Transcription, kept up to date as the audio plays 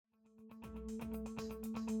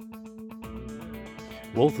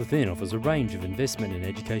Wealth Within offers a range of investment and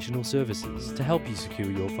educational services to help you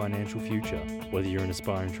secure your financial future. Whether you're an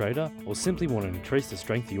aspiring trader or simply want to increase the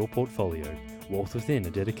strength of your portfolio, Wealth Within are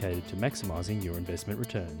dedicated to maximising your investment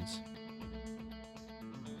returns.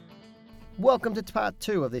 Welcome to part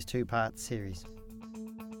 2 of this two-part series.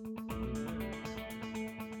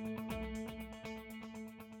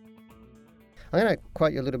 I'm going to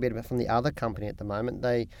quote you a little bit about from the other company at the moment.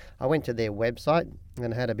 I went to their website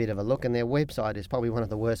and had a bit of a look, and their website is probably one of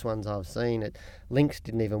the worst ones I've seen. Links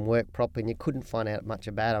didn't even work properly, and you couldn't find out much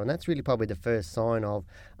about them. And that's really probably the first sign of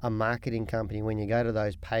a marketing company, when you go to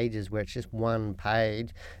those pages where it's just one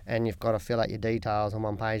page and you've got to fill out your details on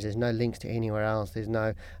one page. There's no links to anywhere else. There's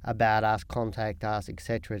no about us, contact us,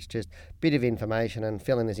 etc. It's just a bit of information, and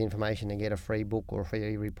fill in this information to get a free book or a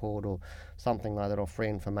free report or something like that, or free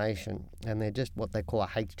information. And they're just what they call a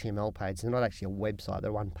HTML page. They're not actually a website,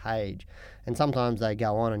 they're one page. And sometimes they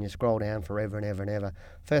go on and you scroll down forever and ever and ever.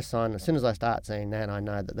 First sign, as soon as I start seeing that, I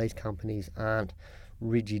know that these companies aren't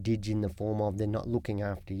rigid in the form of they're not looking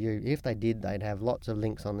after you. If they did, they'd have lots of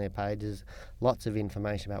links on their pages, lots of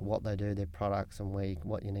information about what they do, their products, and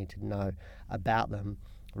what you need to know about them,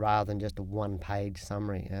 rather than just a one-page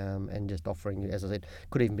summary and just offering you, as I said,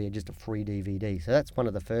 could even be just a free DVD. So that's one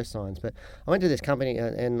of the first signs. But I went to this company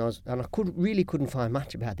and I couldn't find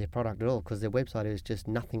much about their product at all, because their website is just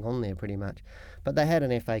nothing on there pretty much. But they had an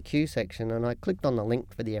FAQ section, and I clicked on the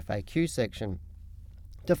link for the FAQ section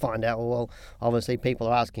to find out, well, obviously people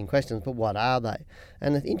are asking questions, but what are they?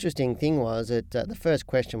 And the interesting thing was that the first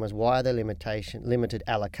question was, why are there limited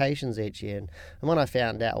allocations each year? And what I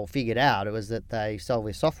found out, or figured out, it was that they sell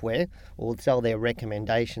their software or sell their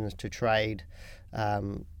recommendations to trade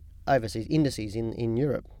overseas indices in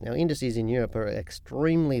Europe. Now, indices in Europe are an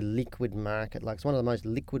extremely liquid market. Like, it's one of the most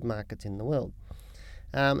liquid markets in the world.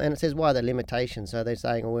 And it says, why are there limitations? So they're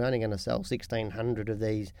saying, well, we're only going to sell 1,600 of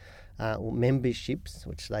these memberships,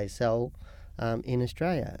 which they sell in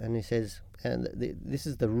Australia. And he says, and this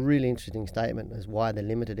is the really interesting statement, as why they're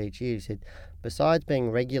limited each year. He said, besides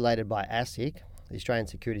being regulated by ASIC, the Australian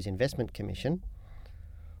Securities Investment Commission,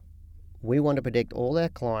 we want to protect all our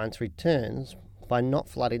clients' returns by not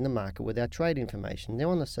flooding the market with our trade information. Now,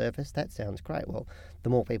 on the surface, that sounds great. Well, the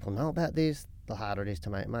more people know about this, the harder it is to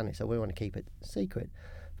make money. So we want to keep it secret.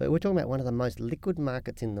 But we're talking about one of the most liquid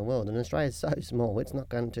markets in the world, and Australia is so small, it's not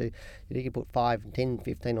going to, you can put 5, 10,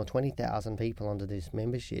 15 or 20,000 people onto this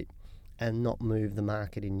membership and not move the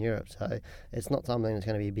market in Europe. So it's not something that's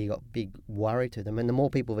going to be a big worry to them. And the more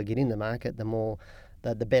people that get in the market,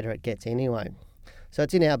 the better it gets anyway. So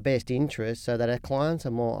it's in our best interest so that our clients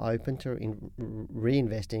are more open to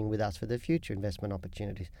reinvesting with us for the future investment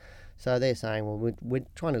opportunities. So they're saying, well, we're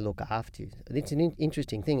trying to look after you. It's an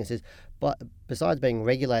interesting thing. It says, but besides being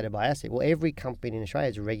regulated by ASIC, well, every company in Australia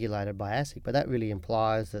is regulated by ASIC, but that really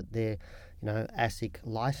implies that they're, ASIC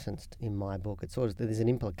licensed in my book. It's sort of, there's an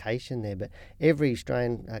implication there, but every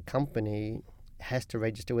Australian company has to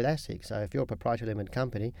register with ASIC. So if you're a proprietary limited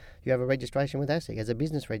company, you have a registration with ASIC as a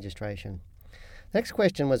business registration. Next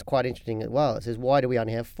question was quite interesting as well. It says, why do we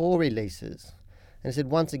only have 4 releases? And it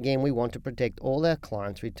said, once again, we want to protect all our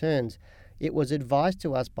clients' returns. It was advised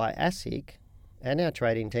to us by ASIC and our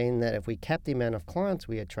trading team that if we cap the amount of clients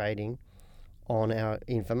we are trading on our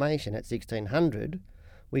information at 1,600,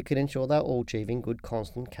 we could ensure they're all achieving good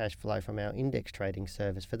constant cash flow from our index trading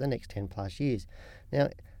service for the next 10 plus years. Now,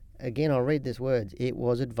 again, I'll read these words. It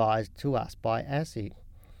was advised to us by ASIC.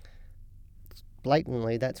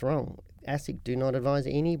 Blatantly, that's wrong. ASIC do not advise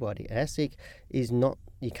anybody. ASIC is not,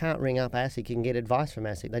 you can't ring up ASIC and get advice from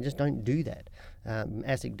ASIC. They just don't do that.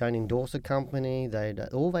 ASIC don't endorse a company.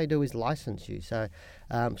 All they do is license you. So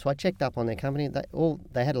I checked up on their company.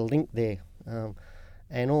 They had a link there,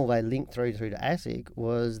 and all they linked through to ASIC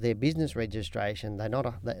was their business registration. They're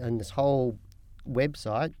not in this whole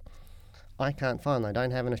website. I can't find. They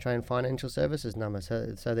don't have an Australian Financial Services number,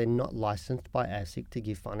 so they're not licensed by ASIC to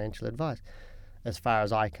give financial advice, as far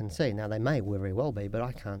as I can see. Now, they may very well be, but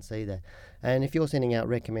I can't see that. And if you're sending out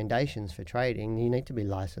recommendations for trading, you need to be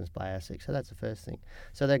licensed by ASIC. So that's the first thing.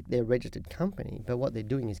 So they're a registered company, but what they're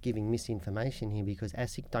doing is giving misinformation here, because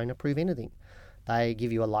ASIC don't approve anything. They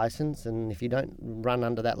give you a license, and if you don't run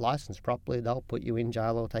under that license properly, they'll put you in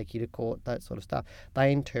jail or take you to court, that sort of stuff.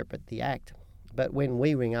 They interpret the act. But when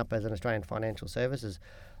we ring up as an Australian Financial Services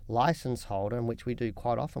license holder, and which we do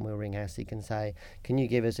quite often, we'll ring ASIC and say, can you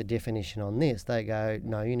give us a definition on this? They go,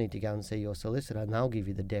 no, you need to go and see your solicitor, and they'll give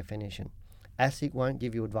you the definition. ASIC won't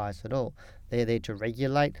give you advice at all. They're there to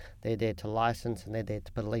regulate, they're there to license, and they're there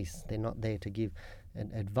to police. They're not there to give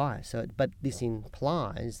advice. But this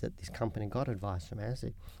implies that this company got advice from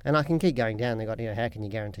ASIC. And I can keep going down. They got, how can you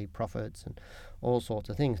guarantee profits and all sorts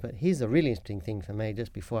of things. But here's a really interesting thing for me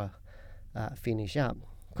just before I finish up.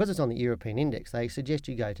 Because it's on the European index, they suggest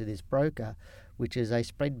you go to this broker, which is a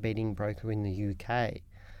spread betting broker in the UK.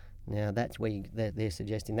 Now, that's where they're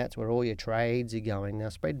suggesting that's where all your trades are going. Now,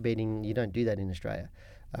 spread betting, you don't do that in Australia.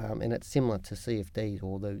 And it's similar to CFDs,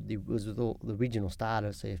 or the original start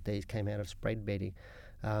of CFDs came out of spread betting.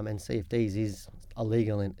 And CFDs is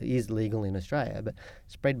legal in Australia. But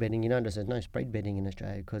spread betting, you notice there's no spread betting in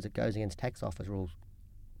Australia because it goes against tax office rules.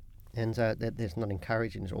 And so that's not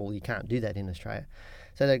encouraging at all. You can't do that in Australia.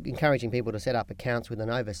 So they're encouraging people to set up accounts with an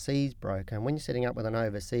overseas broker. And when you're setting up with an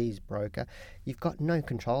overseas broker, you've got no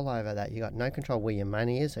control over that. You've got no control where your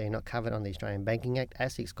money is, so you're not covered on the Australian Banking Act.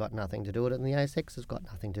 ASIC's got nothing to do with it, and the ASX has got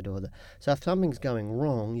nothing to do with it. So if something's going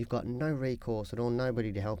wrong, you've got no recourse at all,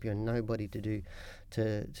 nobody to help you, and nobody to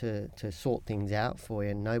sort things out for you,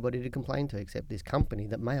 and nobody to complain to except this company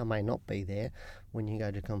that may or may not be there when you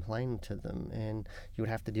go to complain to them. And you would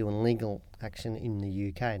have to deal in legal action in the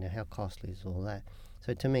UK. Now, how costly is all that?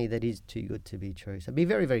 So to me, that is too good to be true. So be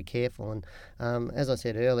very, very careful. And as I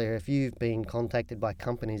said earlier, if you've been contacted by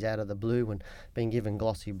companies out of the blue and been given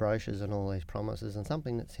glossy brochures and all these promises and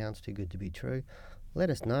something that sounds too good to be true, let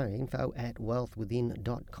us know.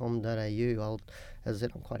 info@wealthwithin.com.au. As I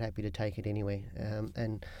said, I'm quite happy to take it anyway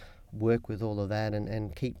and work with all of that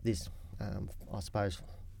and keep this, I suppose,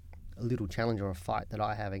 a little challenge or a fight that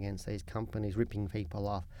I have against these companies ripping people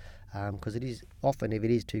off. Because it is often, if it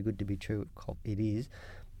is too good to be true, it is.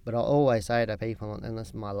 But I always say to people, and this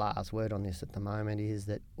is my last word on this at the moment, is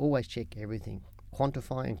that always check everything.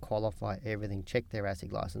 Quantify and qualify everything. Check their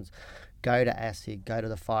ASIC license. Go to ASIC, go to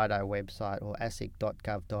the FIDO website or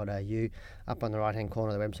asic.gov.au. Up on the right-hand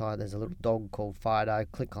corner of the website, there's a little dog called FIDO.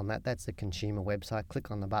 Click on that. That's the consumer website.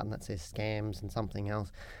 Click on the button that says scams and something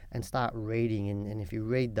else and start reading. And if you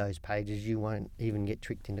read those pages, you won't even get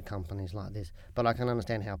tricked into companies like this. But I can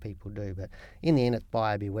understand how people do. But in the end, it's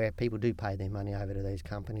buyer beware. People do pay their money over to these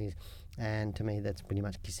companies. And to me, that's pretty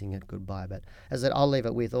much kissing it goodbye. But as I said, I'll leave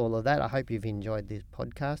it with all of that. I hope you've enjoyed this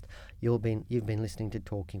podcast. You've been listening to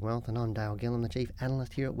Talking Wealth, and I'm Dale Gillen, the Chief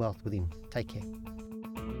Analyst here at Wealth Within. Take care.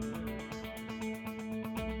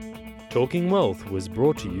 Talking Wealth was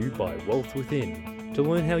brought to you by Wealth Within. To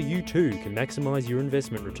learn how you too can maximise your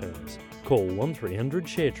investment returns, call 1300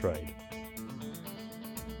 ShareTrade.